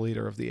up as the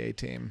leader of the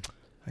A-Team.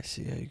 I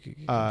see how you could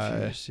get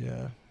confused,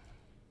 yeah.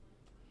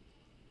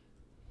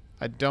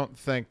 I don't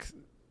think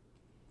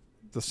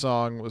the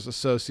song was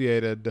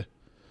associated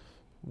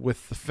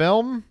with the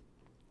film.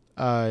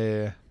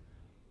 No,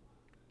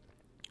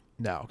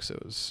 because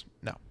it was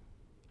no.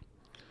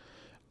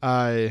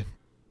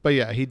 But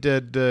yeah, he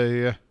did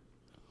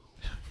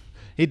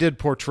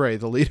portray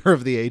the leader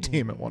of the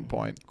A-Team at one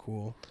point.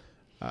 Cool.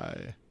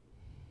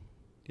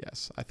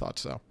 Yes, I thought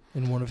so.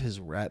 In one of his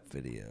rap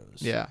videos.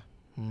 Yeah.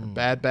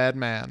 Bad, bad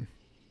man.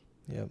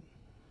 Yep.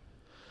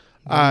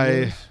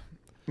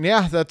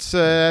 Yeah, that's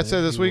it.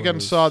 This weekend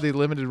was. saw the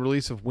limited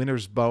release of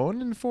Winter's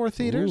Bone in 4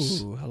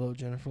 theaters. Ooh, hello,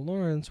 Jennifer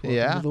Lawrence.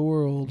 Welcome to the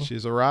world.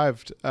 She's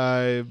arrived,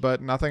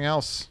 but nothing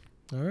else.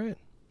 All right.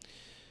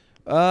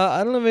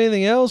 I don't have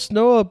anything else.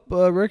 Noah,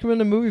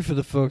 recommend a movie for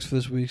the folks for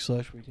this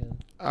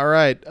week/weekend. All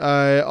right.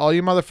 All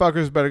you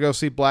motherfuckers better go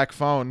see Black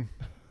Phone.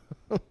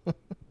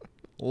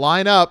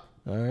 Line up.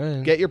 All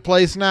right. Get your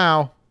place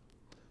now.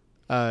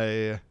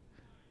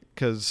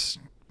 Because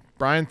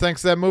Brian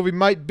thinks that movie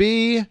might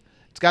be...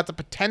 It's got the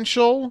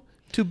potential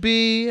to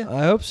be...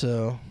 I hope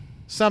so.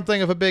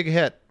 Something of a big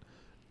hit.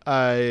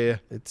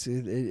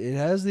 It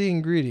has the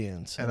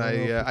ingredients. And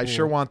I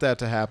sure want that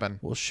to happen.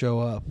 Will show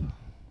up.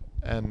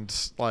 And,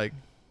 like,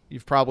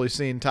 you've probably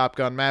seen Top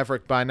Gun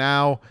Maverick by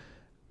now.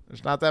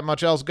 There's not that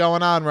much else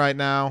going on right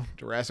now.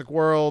 Jurassic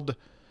World.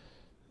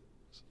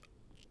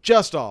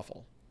 Just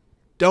awful.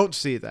 Don't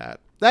see that.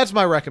 That's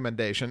my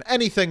recommendation.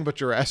 Anything but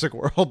Jurassic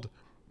World.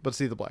 But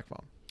see the Black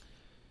Phone.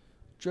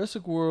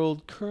 Jurassic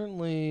World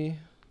currently...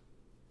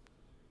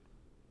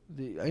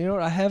 You know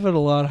what? I have it a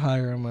lot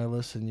higher on my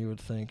list than you would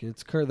think.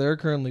 There are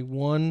currently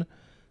 1,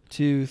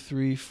 2,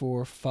 3,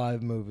 4,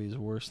 5 movies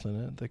worse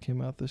than it that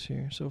came out this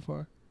year so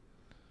far.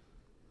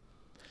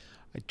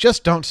 I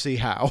just don't see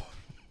how.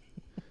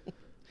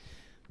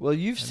 Well,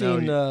 you've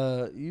seen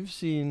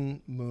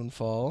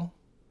Moonfall,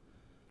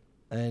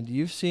 and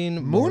you've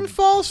seen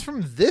Moonfall's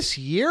from this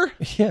year?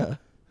 Yeah.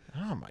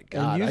 Oh my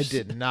god! I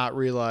did not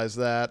realize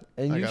that.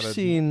 And you've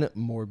seen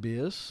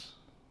Morbius.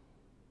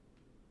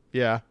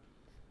 Yeah.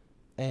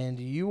 And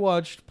you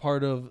watched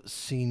part of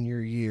Senior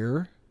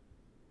Year.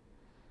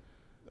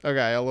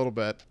 Okay, a little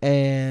bit.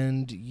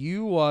 And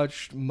you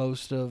watched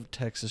most of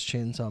Texas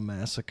Chainsaw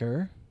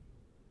Massacre.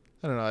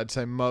 I don't know. I'd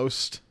say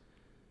most.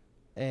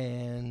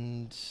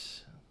 And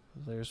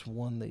there's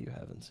one that you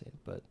haven't seen,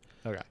 but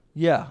okay.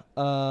 Yeah.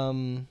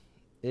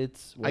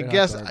 It's. I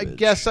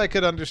guess I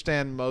could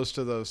understand most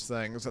of those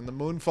things, and the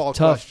Moonfall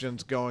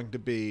question's going to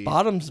be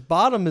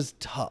bottom is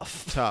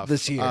tough.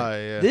 This year.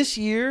 Yeah. This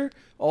year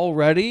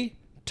already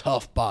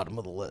tough bottom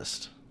of the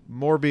list.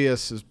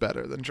 Morbius is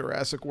better than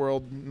Jurassic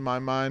World in my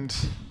mind.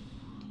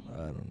 I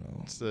don't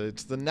know.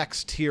 It's the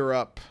next tier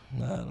up. I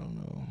don't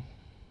know.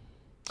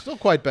 Still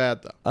quite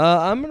bad, though.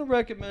 I'm going to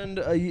recommend...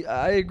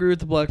 I agree with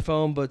the Black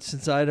Phone, but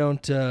since I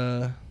don't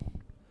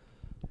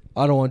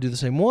want to do the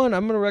same one,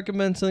 I'm going to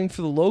recommend something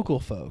for the local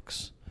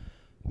folks.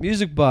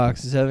 Music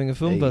Box is having a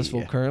film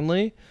festival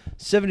currently.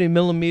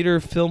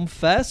 70mm Film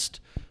Fest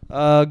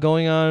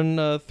going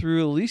on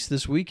through at least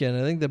this weekend.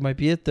 I think that might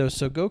be it, though.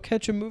 So go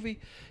catch a movie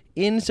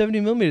in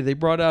 70mm. They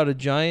brought out a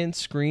giant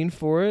screen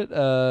for it,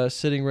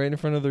 sitting right in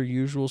front of their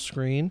usual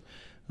screen.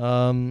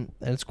 And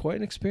it's quite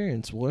an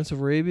experience. Lawrence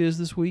of Arabia is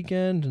this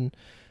weekend, and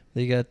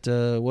they got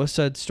West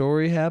Side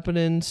Story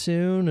happening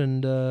soon.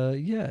 And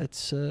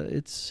it's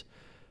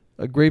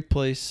a great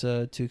place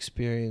to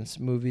experience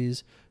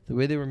movies the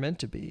way they were meant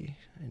to be,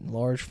 in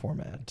large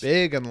format.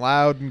 Big and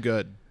loud and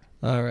good.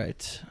 All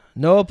right.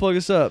 Noah, plug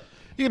us up.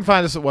 You can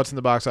find us at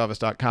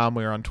what'sintheboxoffice.com.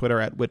 We are on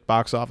Twitter at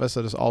WitBoxOffice.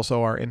 That is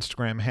also our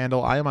Instagram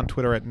handle. I am on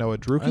Twitter at Noah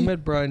Druki. I'm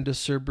at Brian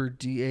DeSurber,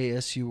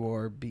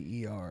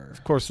 DASURBER.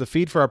 Of course, the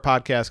feed for our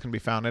podcast can be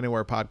found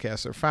anywhere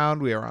podcasts are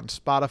found. We are on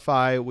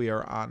Spotify. We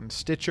are on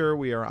Stitcher.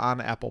 We are on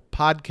Apple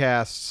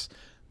Podcasts.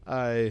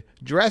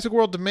 Jurassic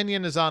World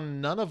Dominion is on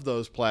none of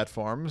those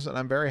platforms, and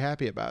I'm very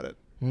happy about it.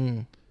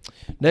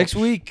 Next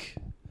week,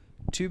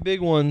 2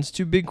 big ones,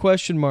 2 big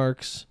question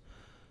marks.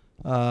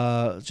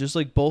 Just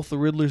like both the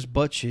Riddler's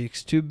butt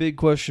cheeks, 2 big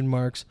question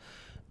marks.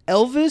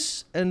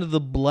 Elvis and the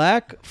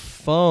Black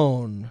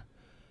Phone.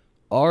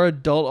 Are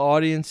adult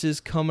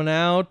audiences coming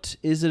out?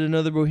 Is it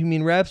another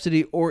Bohemian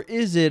Rhapsody, or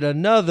is it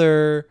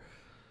another...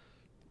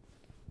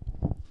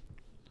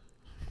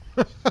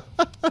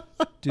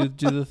 Do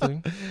the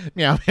thing.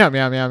 Meow meow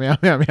meow meow meow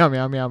meow meow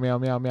meow meow meow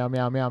meow meow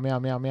meow meow meow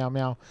meow meow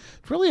meow.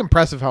 It's really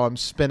impressive how I'm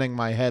spinning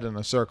my head in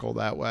a circle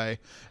that way,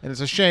 and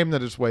it's a shame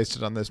that it's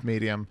wasted on this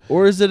medium.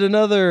 Or is it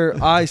another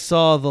I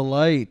saw the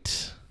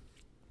light?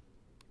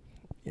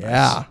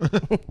 Yeah.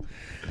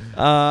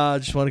 I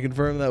just want to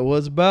confirm that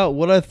was about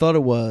what I thought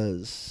it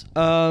was.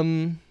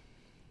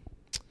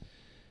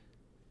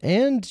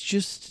 And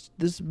just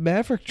this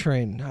Maverick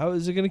train. How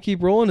is it going to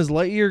keep rolling? Is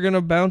Lightyear going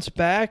to bounce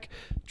back?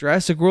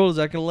 Jurassic World, is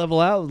that going to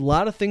level out? A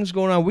lot of things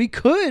going on. We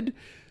could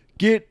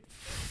get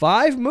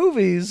 5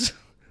 movies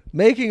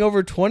making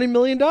over $20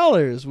 million,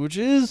 which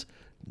is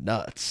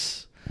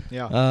nuts.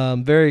 Yeah.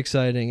 Very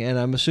exciting. And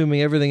I'm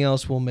assuming everything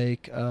else will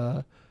make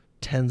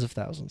tens of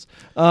thousands.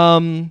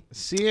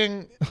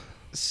 Seeing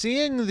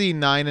the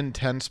 9 and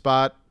 10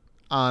 spot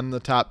on the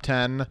top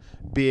 10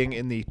 being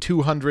in the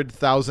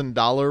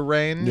 $200,000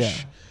 range Yeah.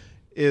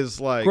 is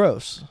like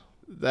Gross.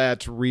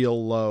 That's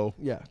real low.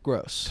 Yeah,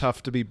 gross.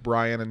 Tough to be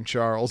Brian and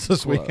Charles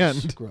this Gross.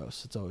 weekend.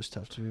 Gross. It's always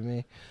tough to be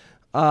me.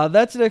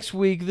 That's next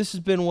week. This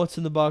has been What's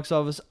in the Box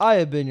Office. I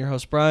have been your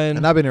host, Brian.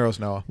 And I've been Heroes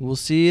Noah. We'll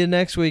see you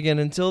next week. And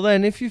until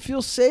then, if you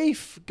feel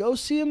safe, go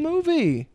see a movie.